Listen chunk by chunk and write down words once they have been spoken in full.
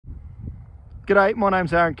G'day, my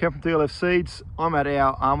name's Aaron Kemp from DLF Seeds. I'm at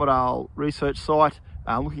our Armidale Research Site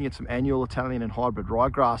looking at some annual Italian and hybrid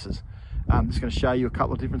ryegrasses. I'm just going to show you a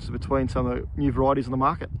couple of differences between some of the new varieties on the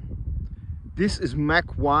market. This is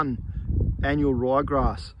Mac 1 annual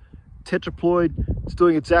ryegrass. Tetraploid. It's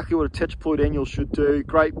doing exactly what a tetraploid annual should do.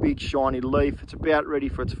 Great big shiny leaf. It's about ready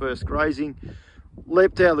for its first grazing.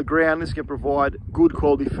 Leapt out of the ground. This is going to provide good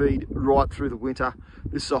quality feed right through the winter.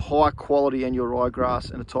 This is a high quality annual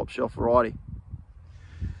ryegrass and a top shelf variety.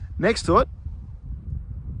 Next to it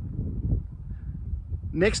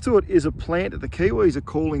is a plant that the Kiwis are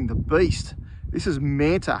calling the beast. This is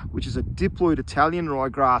Manta, which is a diploid Italian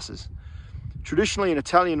ryegrasses. Traditionally, an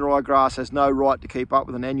Italian ryegrass has no right to keep up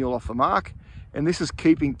with an annual off the mark, and this is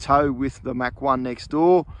keeping toe with the Mac 1 next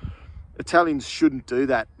door. Italians shouldn't do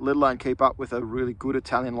that, let alone keep up with a really good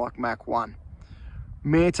Italian like Mac 1.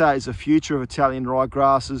 Manta is the future of Italian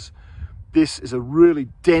ryegrasses. This is a really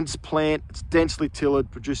dense plant. It's densely tilled,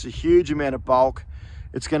 produces a huge amount of bulk.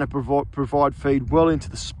 It's going to provide feed well into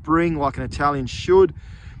the spring like an Italian should.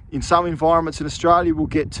 In some environments in Australia, we'll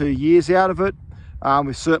get 2 years out of it.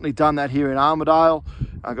 We've certainly done that here in Armidale.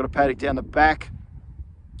 I've got a paddock down the back.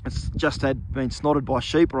 It's just been snotted by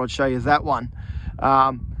sheep, or I'd show you that one.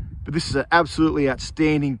 But this is an absolutely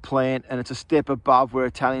outstanding plant, and it's a step above where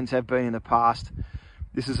Italians have been in the past.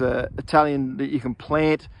 This is an Italian that you can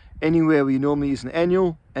plant anywhere where you normally use an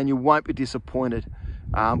annual, and you won't be disappointed.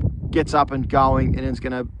 Gets up and going, and it's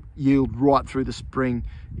going to yield right through the spring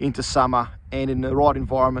into summer, and in the right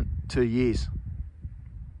environment, 2 years.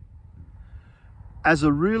 As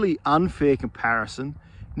a really unfair comparison,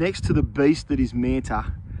 next to the beast that is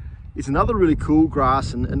Manta, is another really cool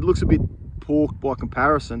grass, and looks a bit poor by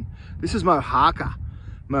comparison. This is Mohaka.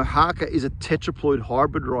 Mohaka is a tetraploid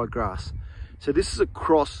hybrid ryegrass. So this is a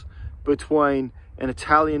cross between an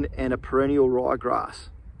Italian and a perennial ryegrass.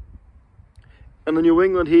 In the New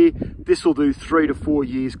England here, this will do 3 to 4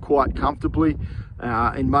 years quite comfortably.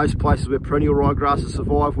 In most places where perennial ryegrasses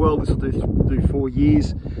survive well, this will do 4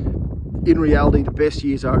 years. In reality, the best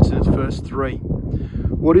years are in its first 3.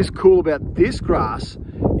 What is cool about this grass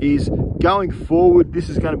is going forward, this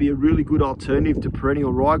is going to be a really good alternative to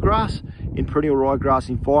perennial ryegrass in perennial ryegrass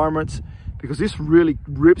environments, because this really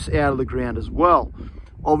rips out of the ground as well.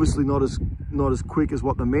 Obviously not as quick as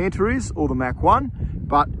what the Manta is or the Mac 1,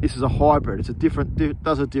 but this is a hybrid.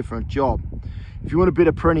 Does a different job. If you want a bit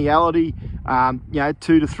of perenniality,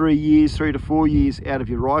 2 to 3 years, 3 to 4 years out of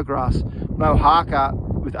your ryegrass, Mohaka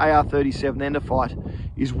with AR37 endophyte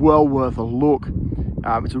is well worth a look.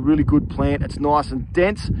 It's a really good plant. It's nice and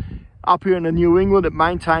dense. Up here in the New England, it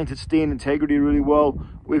maintains its stand integrity really well.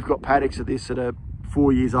 We've got paddocks of this that are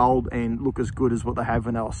 4 years old and look as good as what they have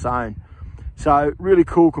when they were sown. So really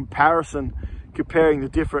cool comparison, comparing the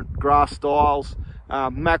different grass styles.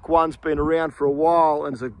 Mac 1's been around for a while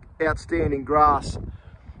and is an outstanding grass.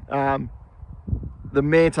 The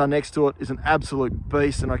Manta next to it is an absolute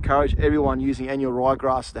beast, and I encourage everyone using annual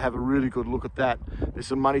ryegrass to have a really good look at that. There's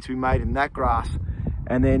some money to be made in that grass.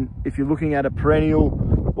 And then if you're looking at a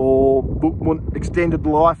perennial or want extended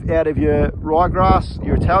life out of your ryegrass,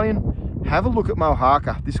 your Italian, have a look at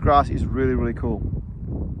Mohaka. This grass is really, really cool.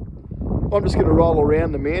 I'm just going to roll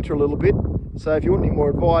around the Manta a little bit. So if you want any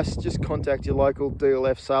more advice, just contact your local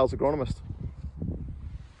DLF sales agronomist.